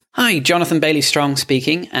Hi, Jonathan Bailey Strong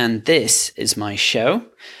speaking, and this is my show.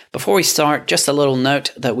 Before we start, just a little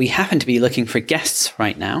note that we happen to be looking for guests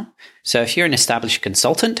right now. So if you're an established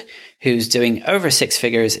consultant who's doing over 6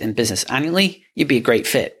 figures in business annually, you'd be a great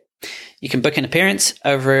fit. You can book an appearance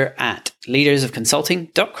over at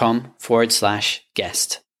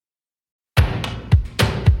leadersofconsulting.com/guest.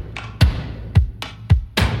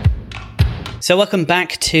 So welcome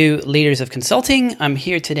back to Leaders of Consulting. I'm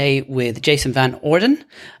here today with Jason Van Orden.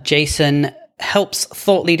 Jason helps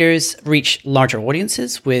thought leaders reach larger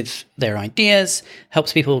audiences with their ideas,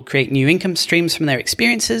 helps people create new income streams from their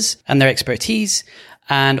experiences and their expertise,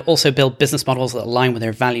 and also build business models that align with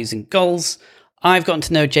their values and goals. I've gotten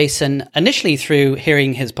to know Jason initially through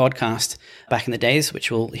hearing his podcast back in the days,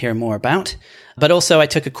 which we'll hear more about. But also I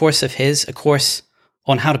took a course of his, a course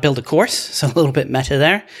on how to build a course. So a little bit meta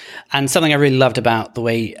there. And something I really loved about the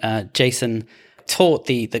way Jason taught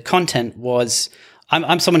the content was,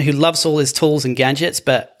 I'm someone who loves all his tools and gadgets,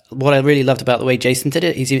 but what I really loved about the way Jason did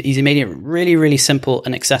it is he made it really, really simple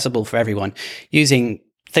and accessible for everyone using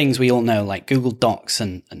things we all know like Google Docs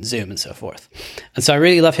and Zoom and so forth. And so I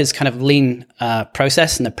really love his kind of lean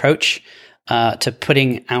process and approach to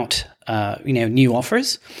putting out new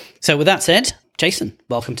offers. So with that said, Jason,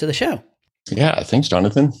 welcome to the show. Yeah, thanks,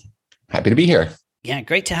 Jonathan. Happy to be here. Yeah,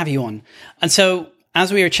 great to have you on. And so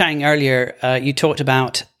as we were chatting earlier, you talked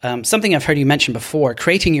about something I've heard you mention before,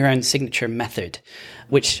 creating your own signature method,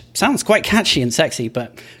 which sounds quite catchy and sexy,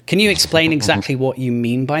 but can you explain exactly what you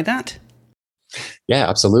mean by that? Yeah,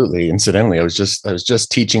 absolutely. Incidentally, I was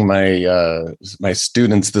just teaching my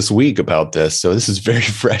students this week about this, so this is very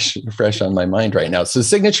fresh on my mind right now. So, the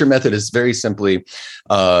signature method is very simply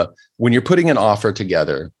when you're putting an offer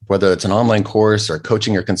together, whether it's an online course or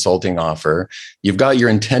coaching or consulting offer, you've got your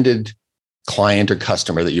intended client or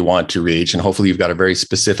customer that you want to reach, and hopefully, you've got a very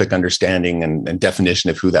specific understanding and definition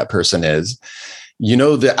of who that person is. You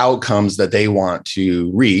know the outcomes that they want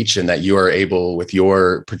to reach and that you are able with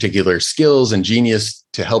your particular skills and genius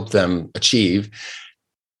to help them achieve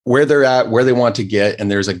where they're at, where they want to get,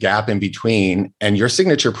 and there's a gap in between. And your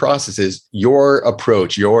signature process is your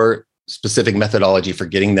approach, your specific methodology for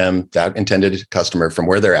getting them, that intended customer, from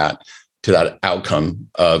where they're at to that outcome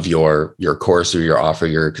of your course or your offer,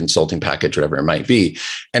 your consulting package, whatever it might be.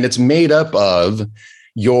 And it's made up of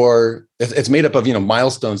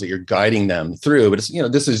milestones that you're guiding them through, but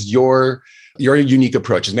this is your unique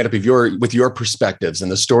approach. It's made up of your perspectives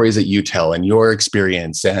and the stories that you tell and your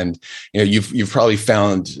experience. And you've probably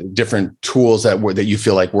found different tools that you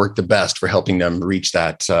feel like work the best for helping them reach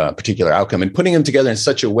that particular outcome, and putting them together in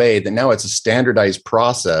such a way that now it's a standardized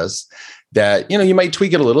process that, you might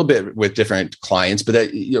tweak it a little bit with different clients, but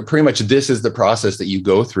that pretty much this is the process that you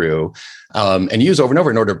go through and use over and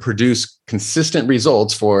over in order to produce consistent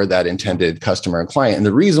results for that intended customer and client. And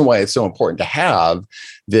the reason why it's so important to have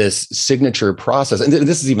this signature process, and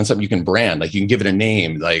this is even something you can brand, like you can give it a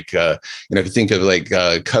name, like, if you think of like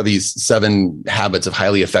Covey's 7 Habits of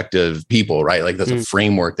Highly Effective People, right? Like that's a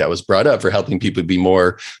framework that was brought up for helping people be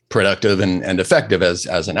more productive and effective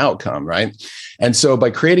as an outcome, right? And so by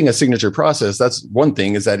creating a signature process, that's one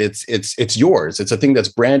thing, is that it's yours. It's a thing that's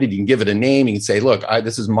branded. You can give it a name. You can say, look,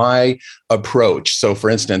 this is my approach. So for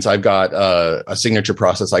instance, I've got a signature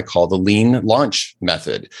process I call the lean launch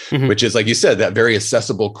method, which is, like you said, that very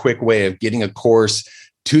accessible, quick way of getting a course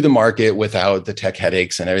to the market without the tech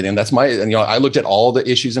headaches and everything. That's I looked at all the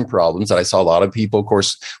issues and problems that I saw a lot of people,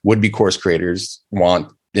 would-be course creators who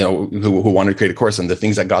wanted to create a course, and the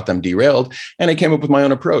things that got them derailed. And I came up with my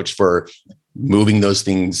own approach for moving those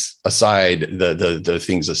things aside, the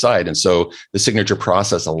things aside. And so the signature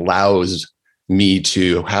process allows me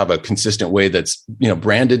to have a consistent way that's,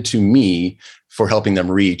 branded to me for helping them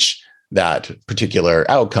reach that particular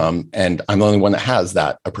outcome. And I'm the only one that has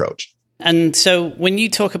that approach. And so when you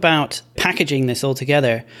talk about packaging this all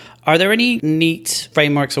together, are there any neat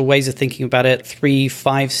frameworks or ways of thinking about it, 3,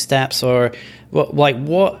 5 steps, or what?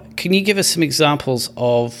 Can you give us some examples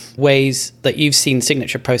of ways that you've seen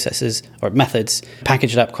signature processes or methods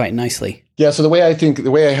packaged up quite nicely? Yeah. So the way I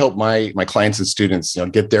help my clients and students,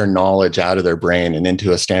 get their knowledge out of their brain and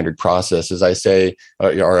into a standard process, is I say,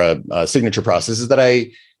 or a signature process, is that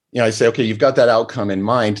I say, okay, you've got that outcome in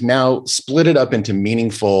mind. Now split it up into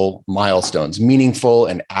meaningful milestones, meaningful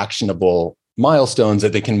and actionable milestones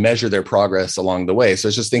that they can measure their progress along the way. So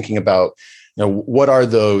it's just thinking about, what are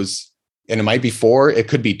those? And it might be 4, it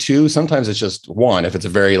could be 2. Sometimes it's just 1 if it's a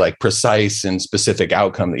very precise and specific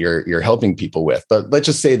outcome that you're helping people with. But let's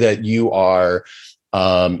just say that you are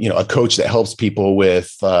a coach that helps people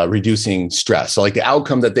with reducing stress. So the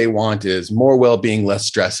outcome that they want is more well-being, less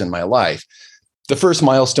stress in my life. The first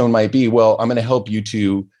milestone might be, well, I'm going to help you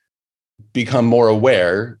to become more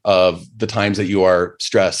aware of the times that you are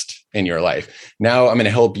stressed in your life. Now I'm going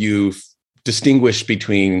to help you distinguish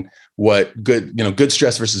between what good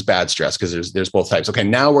stress versus bad stress, because there's both types. Okay,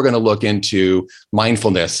 now we're going to look into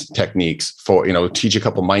mindfulness techniques teach a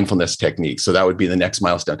couple mindfulness techniques. So that would be the next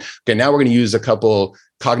milestone. Okay, now we're going to use a couple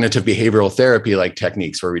cognitive behavioral therapy like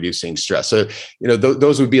techniques for reducing stress. So,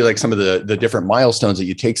 those would be like some of the different milestones that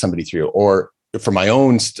you take somebody through. Or for my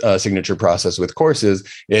own signature process with courses,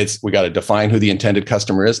 we got to define who the intended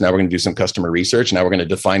customer is. Now we're going to do some customer research. Now we're going to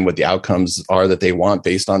define what the outcomes are that they want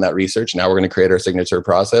based on that research. Now we're going to create our signature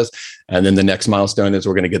process. And then the next milestone is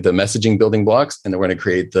we're going to get the messaging building blocks, and then we're going to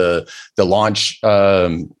create the launch,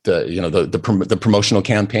 the promotional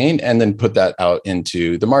campaign, and then put that out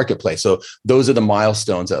into the marketplace. So those are the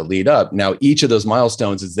milestones that lead up. Now, each of those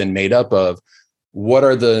milestones is then made up of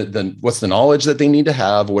what's the knowledge that they need to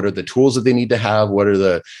have? What are the tools that they need to have? What are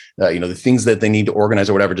the things that they need to organize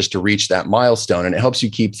or whatever, just to reach that milestone? And it helps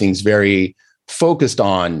you keep things very focused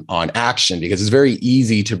on action, because it's very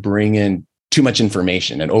easy to bring in too much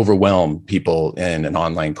information and overwhelm people in an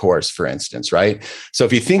online course, for instance, right? So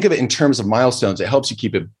if you think of it in terms of milestones, it helps you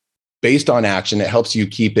keep it based on action. It helps you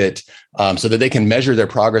keep it so that they can measure their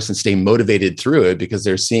progress and stay motivated through it, because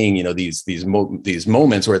they're seeing, these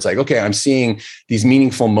moments where it's like, okay, I'm seeing these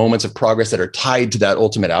meaningful moments of progress that are tied to that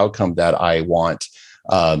ultimate outcome that I want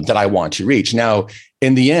to reach. Now,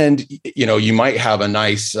 in the end, you might have a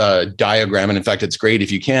nice diagram. And in fact, it's great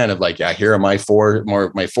if you can, of like, yeah, here are my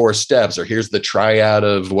four steps, or here's the triad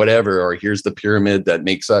of whatever, or here's the pyramid that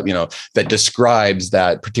makes up, that describes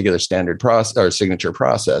that particular standard process or signature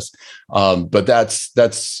process. But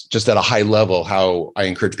that's just at a high level how I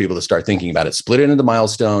encourage people to start thinking about it. Split it into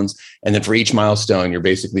milestones. And then for each milestone, you're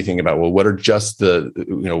basically thinking about, well, what are just the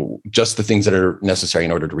things that are necessary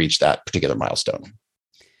in order to reach that particular milestone.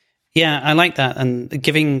 Yeah, I like that. And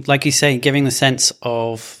giving the sense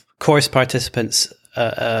of course participants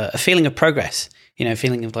a feeling of progress,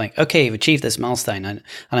 feeling of like, okay, you've achieved this milestone and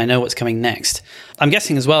I know what's coming next. I'm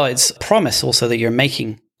guessing as well, it's a promise also that you're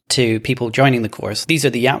making to people joining the course. These are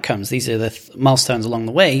the outcomes. These are the milestones along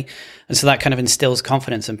the way. And so that kind of instills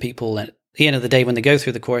confidence in people. At the end of the day, when they go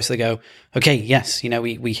through the course, they go, okay, yes,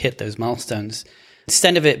 we hit those milestones.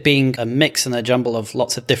 Instead of it being a mix and a jumble of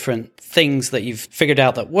lots of different things that you've figured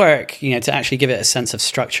out that work, to actually give it a sense of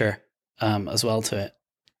structure as well to it.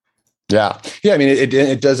 Yeah. I mean,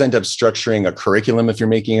 it does end up structuring a curriculum if you're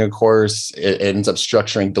making a course. It ends up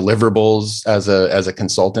structuring deliverables as a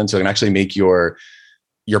consultant, so it can actually make your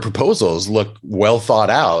proposals look well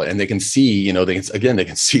thought out, and they can see, they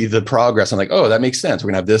can see the progress. I'm like, oh, that makes sense.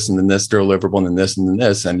 We're gonna have this and then this deliverable and then this and then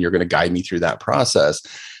this, and you're going to guide me through that process.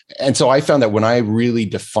 And so I found that when I really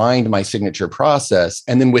defined my signature process,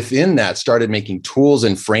 and then within that started making tools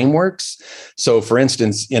and frameworks. So for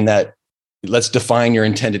instance, in that, let's define your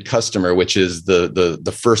intended customer, which is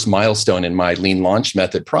the first milestone in my lean launch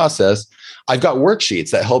method process. I've got worksheets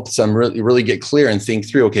that help them really get clear and think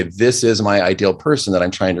through, okay, this is my ideal person that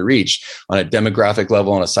I'm trying to reach on a demographic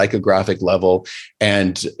level, on a psychographic level.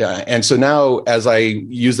 And so now as I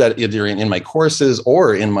use that either in my courses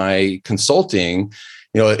or in my consulting,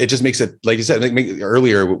 it just makes it, like you said,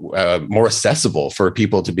 earlier, more accessible for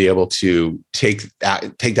people to be able to take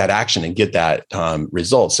that action and get that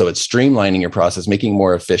result. So it's streamlining your process, making it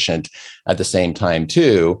more efficient at the same time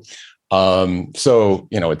too. So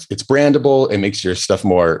it's brandable. It makes your stuff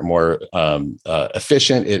more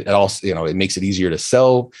efficient. It also it makes it easier to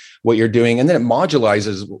sell what you're doing, and then it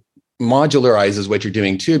modularizes what you're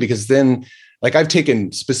doing too, because then, like, I've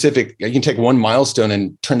taken you can take one milestone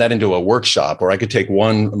and turn that into a workshop, or I could take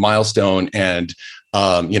one milestone and,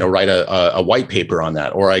 write a white paper on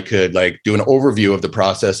that, or I could do an overview of the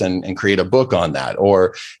process and create a book on that,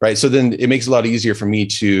 right. So then it makes it a lot easier for me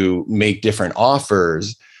to make different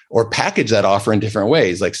offers or package that offer in different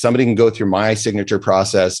ways. Like, somebody can go through my signature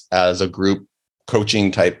process as a group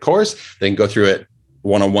coaching type course. They can go through it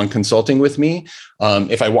one-on-one consulting with me.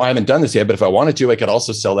 If I haven't done this yet, but if I wanted to, I could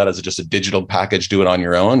also sell that as just a digital package, do it on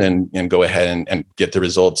your own and go ahead and get the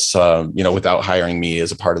results, without hiring me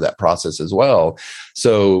as a part of that process as well.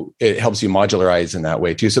 So it helps you modularize in that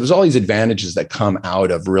way too. So there's all these advantages that come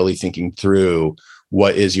out of really thinking through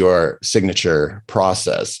what is your signature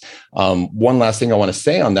process. One last thing I want to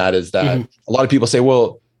say on that is that a lot of people say,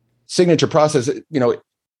 well, signature process,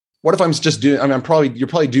 what if I'm just doing, you're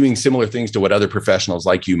probably doing similar things to what other professionals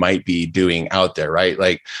like you might be doing out there, right?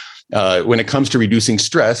 Like, when it comes to reducing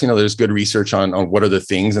stress, there's good research on what are the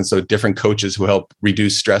things. And so different coaches who help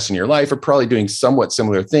reduce stress in your life are probably doing somewhat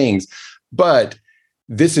similar things, but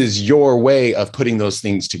this is your way of putting those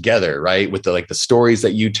things together, right? With the stories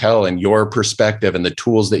that you tell and your perspective and the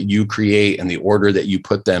tools that you create and the order that you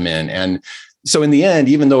put them in. And so in the end,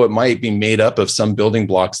 even though it might be made up of some building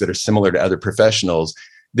blocks that are similar to other professionals,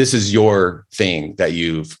 this is your thing that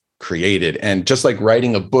you've created. And just like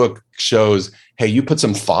writing a book shows, hey, you put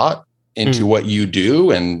some thought into what you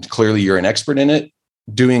do, and clearly you're an expert in it.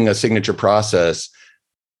 Doing a signature process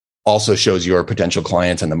also shows your potential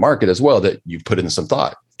clients in the market as well that you've put in some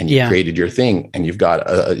thought and you created your thing, and you've got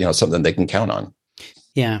something they can count on.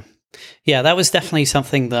 Yeah, that was definitely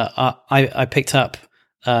something that I picked up.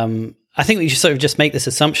 I think we should sort of just make this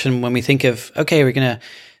assumption when we think of, okay, we're going to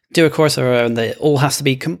do a course of our own that all has to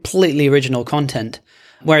be completely original content.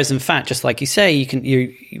 Whereas in fact, just like you say,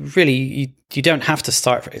 you don't have to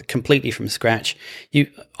start completely from scratch.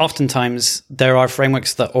 Oftentimes there are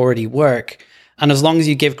frameworks that already work. And as long as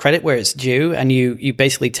you give credit where it's due, and you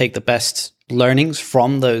basically take the best learnings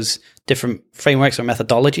from those different frameworks or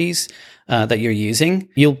methodologies that you're using,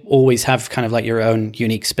 you'll always have kind of like your own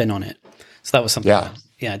unique spin on it. So that was something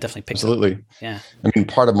I definitely picked Absolutely. up. Yeah. I mean,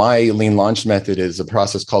 part of my lean launch method is a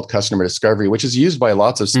process called customer discovery, which is used by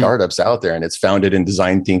lots of startups out there. And it's founded in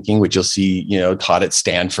design thinking, which you'll see, taught at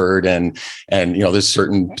Stanford, and there's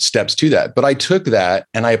certain steps to that. But I took that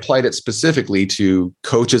and I applied it specifically to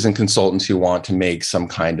coaches and consultants who want to make some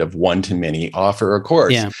kind of one-to-many offer or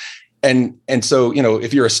course. Yeah. And so,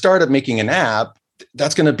 if you're a startup making an app,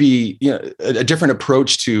 that's going to be, a different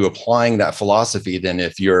approach to applying that philosophy than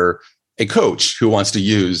if you're a coach who wants to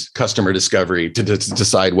use customer discovery to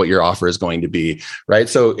decide what your offer is going to be, right?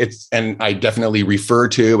 So and I definitely refer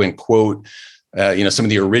to and quote, some of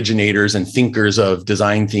the originators and thinkers of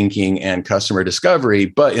design thinking and customer discovery.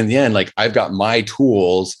 But in the end, I've got my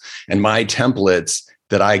tools and my templates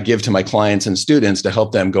that I give to my clients and students to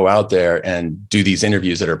help them go out there and do these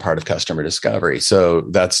interviews that are part of customer discovery. So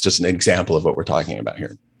that's just an example of what we're talking about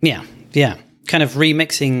here. Yeah. Kind of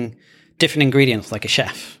remixing different ingredients like a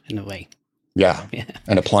chef in a way. Yeah.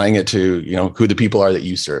 And applying it to, who the people are that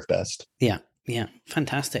you serve best. Yeah.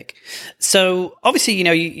 Fantastic. So obviously,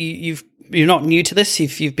 you're not new to this.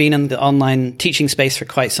 You've been in the online teaching space for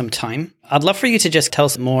quite some time. I'd love for you to just tell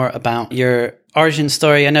us more about your origin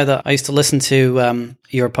story. I know that I used to listen to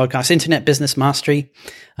your podcast, Internet Business Mastery,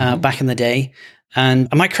 back in the day. And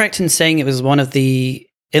am I correct in saying it was one of the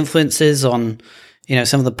influences on,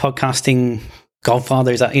 some of the podcasting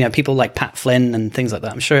godfathers, people like Pat Flynn and things like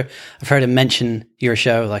that? I'm sure I've heard him mention your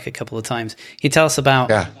show a couple of times. Can you tell us about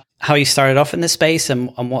how you started off in this space and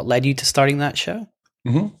what led you to starting that show?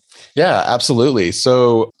 Mm-hmm. Yeah, absolutely.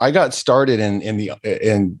 So I got started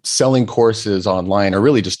in selling courses online, or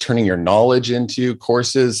really just turning your knowledge into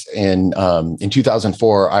courses. In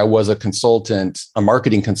 2004, I was a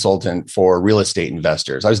marketing consultant for real estate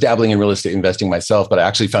investors. I was dabbling in real estate investing myself, but I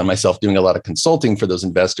actually found myself doing a lot of consulting for those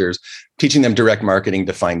investors, teaching them direct marketing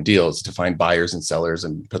to find deals, to find buyers and sellers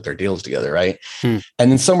and put their deals together, right? And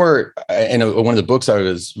then somewhere in one of the books I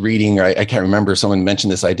was reading, or I can't remember, someone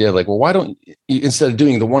mentioned this idea of well, why don't you, instead of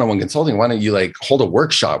doing the one-on-one consulting, why don't you hold a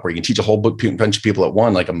workshop where you can teach a whole bunch of people at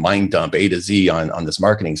one, like a mind dump A to Z on this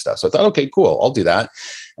marketing stuff. So I thought, okay, cool, I'll do that.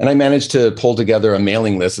 And I managed to pull together a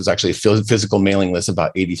mailing list. It's actually a physical mailing list,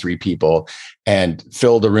 about 83 people, and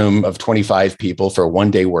filled a room of 25 people for a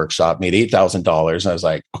one-day workshop, made $8,000. And I was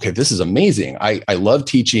like, okay, this is amazing. I love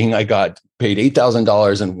teaching. I got paid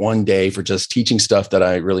 $8,000 in one day for just teaching stuff that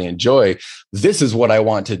I really enjoy. This is what I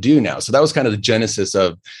want to do now. So that was kind of the genesis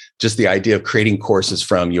of just the idea of creating courses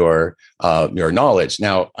from your knowledge.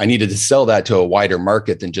 Now, I needed to sell that to a wider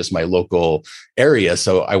market than just my local area.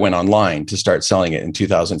 So I went online to start selling it in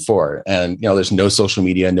 2004. And, there's no social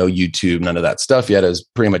media, no YouTube, none of that stuff yet. I was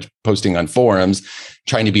pretty much posting on forums,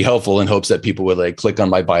 trying to be helpful in hopes that people would click on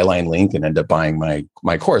my byline link and end up buying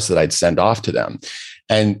my course that I'd send off to them.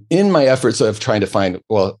 And in my efforts of trying to find,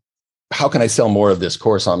 how can I sell more of this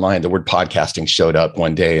course online? The word podcasting showed up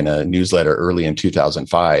one day in a newsletter early in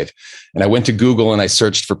 2005. And I went to Google and I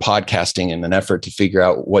searched for podcasting in an effort to figure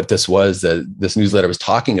out what this was that this newsletter was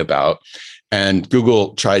talking about. And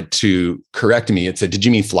Google tried to correct me. It said, "Did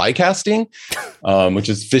you mean fly casting?" Which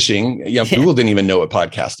is fishing. Google didn't even know what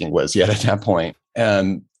podcasting was yet at that point.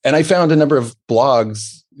 And I found a number of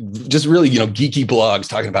blogs, just really, geeky blogs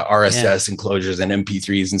talking about RSS enclosures and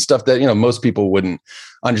MP3s and stuff that, most people wouldn't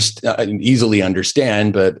easily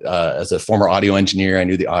understand. But as a former audio engineer, I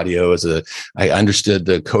knew the audio I understood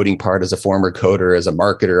the coding part as a former coder. As a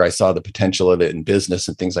marketer, I saw the potential of it in business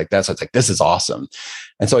and things like that. So it's this is awesome.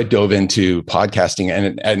 And so I dove into podcasting,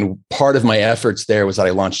 and part of my efforts there was that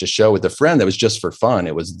I launched a show with a friend that was just for fun.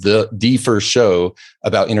 It was the first show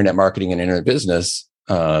about internet marketing and internet business,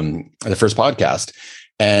 the first podcast.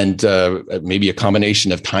 and maybe a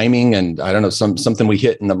combination of timing and I don't know, something we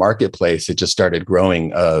hit in the marketplace. It just started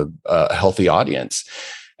growing a healthy audience.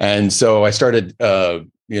 And so I started,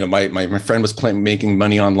 my friend was making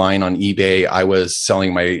money online on eBay. I was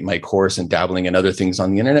selling my course and dabbling in other things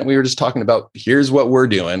on the internet. We were just talking about, here's what we're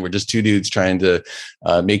doing. We're just two dudes trying to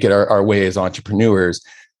make it our way as entrepreneurs.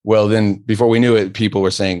 Well, then before we knew it, people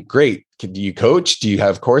were saying, great. Do you coach? Do you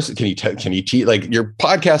have courses? Can you teach? Like, your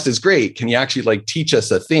podcast is great. Can you actually like teach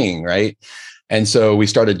us a thing? Right. And so we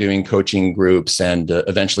started doing coaching groups and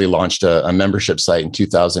eventually launched a membership site in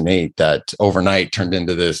 2008 that overnight turned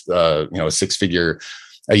into this, a 6-figure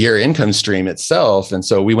a year income stream itself. And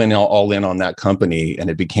so we went all in on that company, and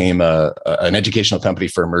it became an educational company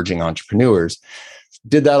for emerging entrepreneurs.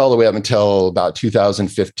 Did that all the way up until about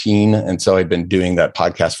 2015. And so I'd been doing that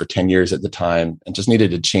podcast for 10 years at the time and just needed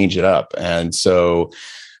to change it up. And so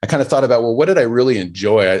I kind of thought about, well, what did I really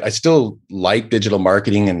enjoy? I still like digital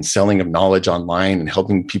marketing and selling of knowledge online and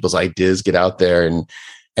helping people's ideas get out there.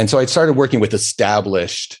 And so I started working with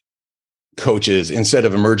established coaches. Instead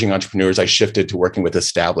of emerging entrepreneurs, I shifted to working with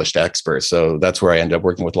established experts. So that's where I ended up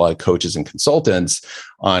working with a lot of coaches and consultants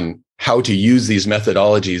on how to use these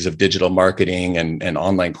methodologies of digital marketing and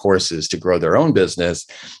online courses to grow their own business.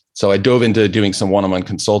 So I dove into doing some one-on-one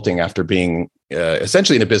consulting after being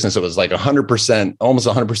essentially in a business that was like 100%, almost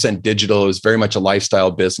 100% digital. It was very much a lifestyle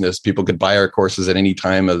business. People could buy our courses at any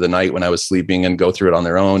time of the night when I was sleeping and go through it on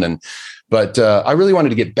their own. But I really wanted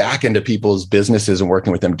to get back into people's businesses and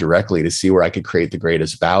working with them directly to see where I could create the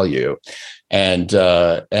greatest value. And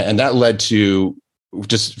that led to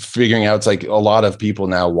just figuring out, it's like a lot of people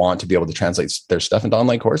now want to be able to translate their stuff into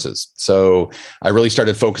online courses. So I really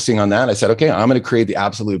started focusing on that. I said, okay, I'm going to create the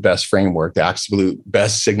absolute best framework, the absolute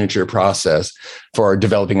best signature process for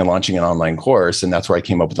developing and launching an online course. And that's where I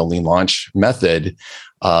came up with the lean launch method,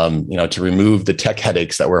 to remove the tech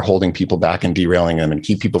headaches that were holding people back and derailing them, and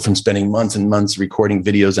keep people from spending months and months recording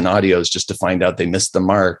videos and audios just to find out they missed the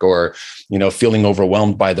mark, or, feeling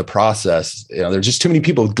overwhelmed by the process. There's just too many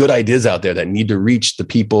people with good ideas out there that need to reach the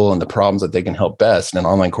people and the problems that they can help best. And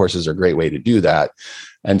online courses are a great way to do that.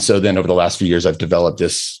 And so then over the last few years, I've developed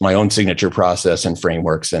my own signature process and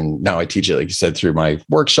frameworks. And now I teach it, like you said, through my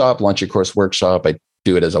workshop, Launch Your Course workshop. I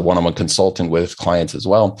do it as a one-on-one consultant with clients as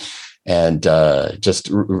well. And just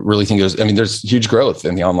really think there's huge growth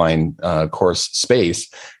in the online course space.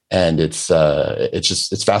 And it's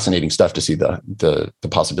fascinating stuff to see the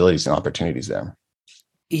possibilities and opportunities there.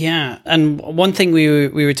 Yeah. And one thing we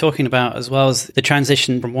were talking about as well is the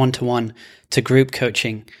transition from one-to-one to group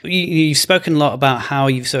coaching. You've spoken a lot about how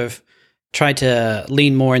you've sort of tried to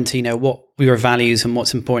lean more into, what your values and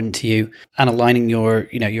what's important to you, and aligning your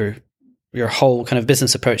whole kind of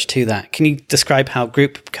business approach to that. Can you describe how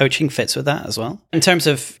group coaching fits with that as well, in terms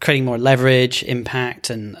of creating more leverage, impact,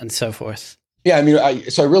 and so forth? Yeah,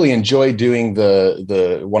 I really enjoy doing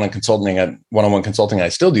the one-on-one consulting. I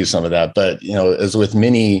still do some of that, but as with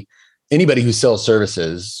anybody who sells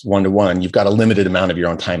services one-to-one, you've got a limited amount of your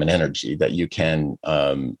own time and energy that you can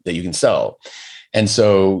sell. And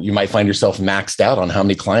so you might find yourself maxed out on how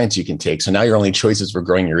many clients you can take. So now your only choices for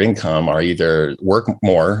growing your income are either work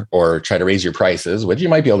more or try to raise your prices, which you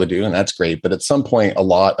might be able to do, and that's great. But at some point, a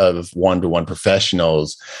lot of one-to-one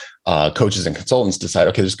professionals, coaches and consultants decide,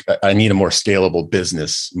 okay, I need a more scalable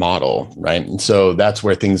business model, right? And so that's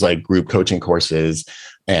where things like group coaching courses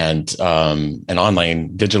and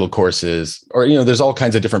online digital courses, or there's all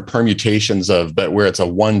kinds of different permutations but where it's a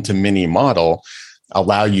one-to-many model,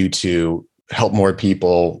 allow you to help more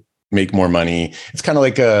people make more money. It's kind of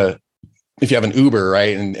like if you have an Uber,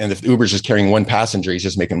 right? And if Uber's just carrying one passenger, he's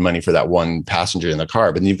just making money for that one passenger in the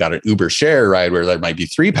car. But then you've got an Uber share ride where there might be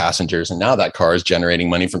 3 passengers. And now that car is generating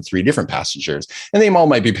money from 3 different passengers. And they all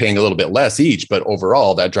might be paying a little bit less each, but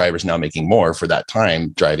overall that driver's now making more for that time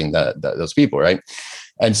driving those people, right?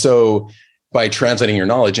 And so by translating your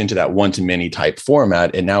knowledge into that one-to-many type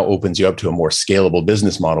format, it now opens you up to a more scalable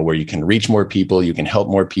business model where you can reach more people, you can help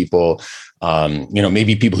more people.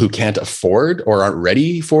 Maybe people who can't afford or aren't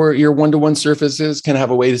ready for your one-to-one services can have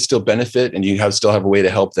a way to still benefit, and you still have a way to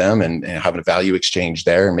help them and have a value exchange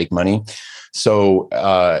there and make money. So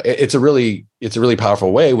it's a really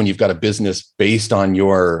powerful way when you've got a business based on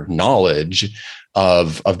your knowledge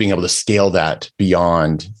of being able to scale that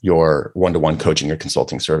beyond your one-to-one coaching or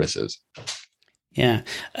consulting services. Yeah.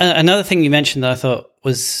 Another thing you mentioned that I thought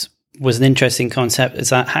was an interesting concept is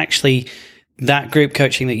that actually that group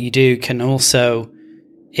coaching that you do can also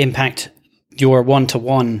impact your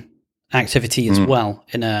one-to-one activity as well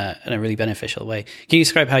in a really beneficial way. Can you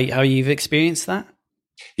describe how you've experienced that?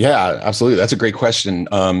 Yeah, absolutely. That's a great question.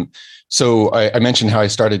 So I mentioned how I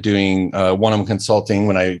started doing one-on-one consulting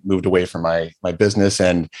when I moved away from my business,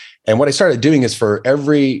 and what I started doing is for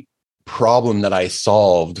every problem that I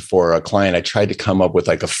solved for a client, I tried to come up with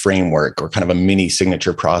like a framework or kind of a mini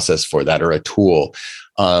signature process for that, or a tool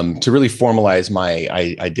to really formalize my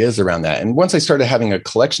ideas around that. And once I started having a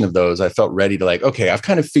collection of those, I felt ready to like, okay, I've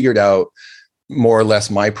kind of figured out more or less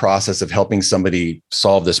my process of helping somebody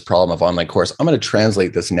solve this problem of online course. I'm going to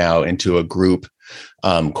translate this now into a group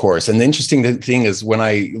course. And the interesting thing is when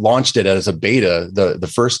I launched it as a beta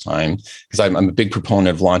the first time, because I'm a big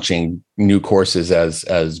proponent of launching new courses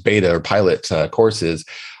as beta or pilot courses,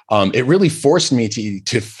 it really forced me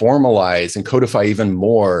to formalize and codify even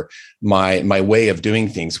more my way of doing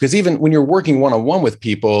things. Because even when you're working one-on-one with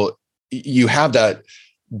people, you have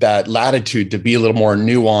that latitude to be a little more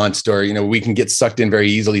nuanced, or, we can get sucked in very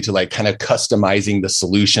easily to like kind of customizing the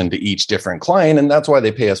solution to each different client. And that's why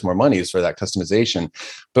they pay us more money, is for that customization.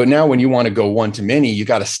 But now when you want to go one to many, you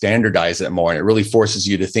got to standardize it more. And it really forces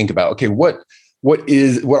you to think about, okay, what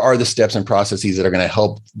are the steps and processes that are going to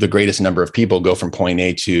help the greatest number of people go from point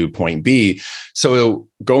A to point B? So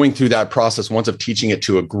going through that process, once of teaching it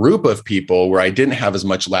to a group of people where I didn't have as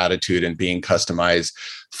much latitude in being customized,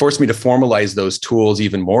 forced me to formalize those tools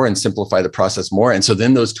even more and simplify the process more. And so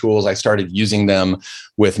then those tools, I started using them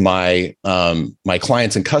with my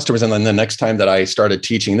clients and customers. And then the next time that I started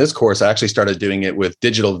teaching this course, I actually started doing it with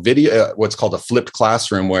digital video, what's called a flipped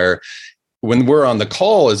classroom, where when we're on the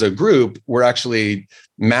call as a group, we're actually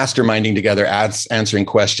masterminding together, answering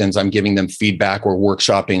questions. I'm giving them feedback. We're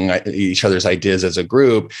workshopping each other's ideas as a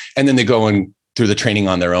group. And then they go and through the training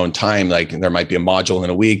on their own time. Like there might be a module in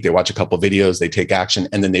a week. They watch a couple of videos, they take action,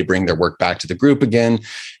 and then they bring their work back to the group again.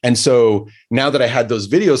 And so now that I had those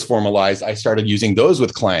videos formalized, I started using those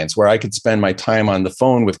with clients, where I could spend my time on the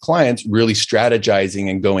phone with clients, really strategizing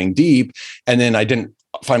and going deep. And then I didn't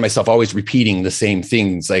find myself always repeating the same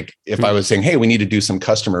things. Like if I was saying, hey, we need to do some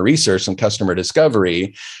customer research, some customer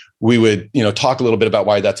discovery, we would, talk a little bit about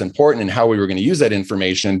why that's important and how we were going to use that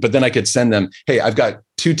information. But then I could send them, hey, I've got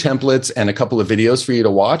 2 templates and a couple of videos for you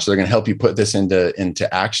to watch. They're going to help you put this into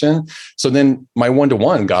action. So then my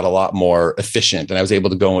one-to-one got a lot more efficient, and I was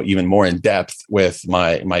able to go even more in depth with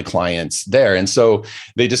my clients there. And so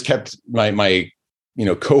they just kept my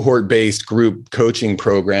cohort-based group coaching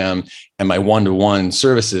program and my one-to-one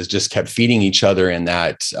services just kept feeding each other in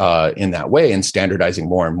that way, and standardizing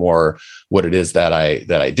more and more what it is that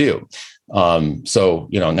I do. So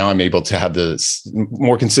now I'm able to have this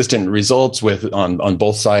more consistent results on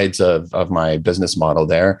both sides of my business model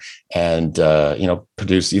there, and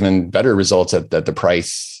produce even better results at the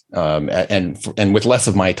price, and with less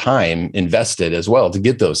of my time invested as well to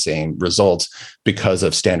get those same results, because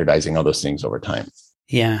of standardizing all those things over time.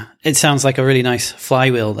 Yeah, it sounds like a really nice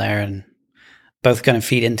flywheel there, and both kind of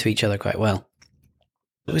feed into each other quite well.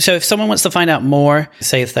 So if someone wants to find out more,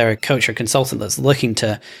 say if they're a coach or consultant that's looking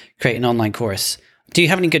to create an online course, do you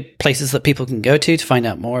have any good places that people can go to find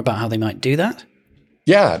out more about how they might do that?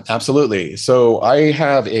 Yeah, absolutely. So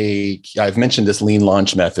I've mentioned this lean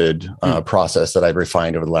launch method process that I've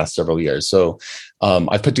refined over the last several years. So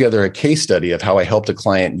I've put together a case study of how I helped a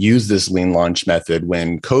client use this lean launch method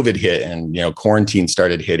when COVID hit and quarantine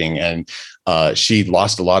started hitting, and she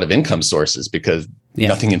lost a lot of income sources because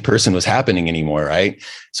nothing in person was happening anymore, right?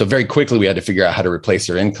 So very quickly we had to figure out how to replace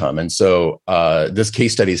her income. And so this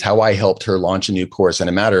case study is how I helped her launch a new course in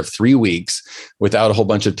a matter of 3 weeks without a whole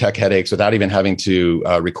bunch of tech headaches, without even having to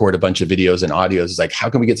record a bunch of videos and audios. It's like, how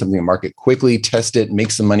can we get something to market quickly, test it,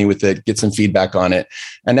 make some money with it, get some feedback on it?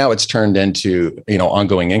 And now it's turned into,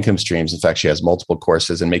 ongoing income streams. In fact, she has multiple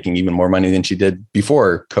courses and making even more money than she did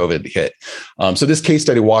before COVID hit. So this case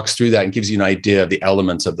study walks through that and gives you an idea of the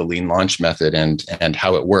elements of the lean launch method and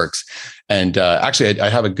how it works. And actually, I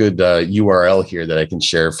have a good URL here that I can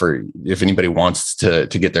share for if anybody wants to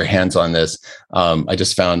get their hands on this. I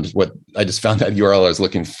just found that URL I was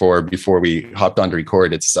looking for before we hopped on to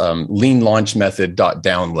record. It's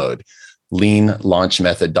leanlaunchmethod.download.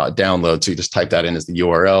 leanlaunchmethod.download. So you just type that in as the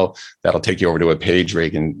URL. That'll take you over to a page where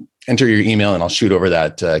you can enter your email, and I'll shoot over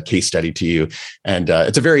that case study to you. And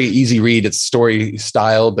it's a very easy read. It's story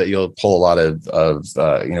style, but you'll pull a lot of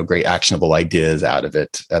great actionable ideas out of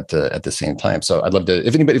it at the same time. So I'd love to,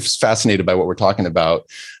 if anybody's fascinated by what we're talking about,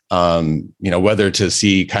 whether to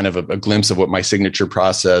see kind of a glimpse of what my signature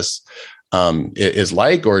process is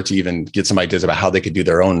like, or to even get some ideas about how they could do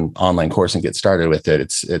their own online course and get started with it.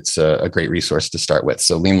 It's a great resource to start with.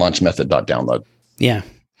 So leanlaunchmethod.download. Yeah.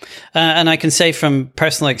 And I can say from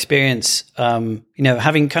personal experience,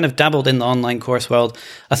 having kind of dabbled in the online course world,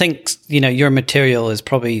 I think, your material is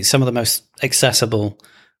probably some of the most accessible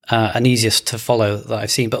and easiest to follow that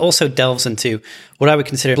I've seen, but also delves into what I would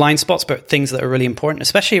consider blind spots, but things that are really important,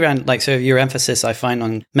 especially around so your emphasis I find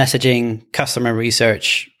on messaging, customer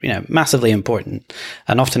research, massively important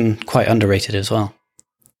and often quite underrated as well.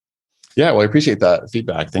 Yeah, well, I appreciate that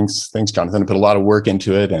feedback. Thanks, Jonathan. I put a lot of work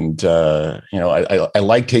into it, and I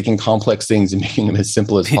like taking complex things and making them as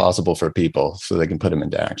simple as possible for people, so they can put them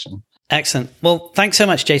into action. Excellent. Well, thanks so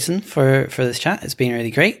much, Jason, for this chat. It's been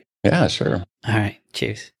really great. Yeah, sure. All right.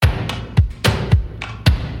 Cheers.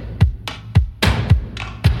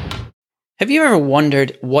 Have you ever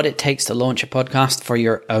wondered what it takes to launch a podcast for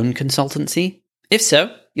your own consultancy? If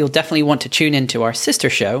so, you'll definitely want to tune into our sister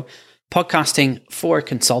show, Podcasting for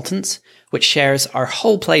Consultants, which shares our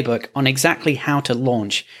whole playbook on exactly how to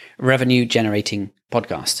launch a revenue-generating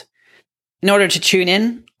podcast. In order to tune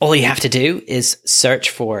in, all you have to do is search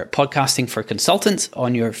for Podcasting for Consultants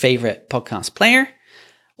on your favorite podcast player.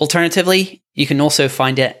 Alternatively, you can also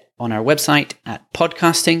find it on our website at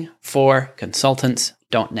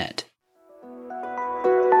podcastingforconsultants.net.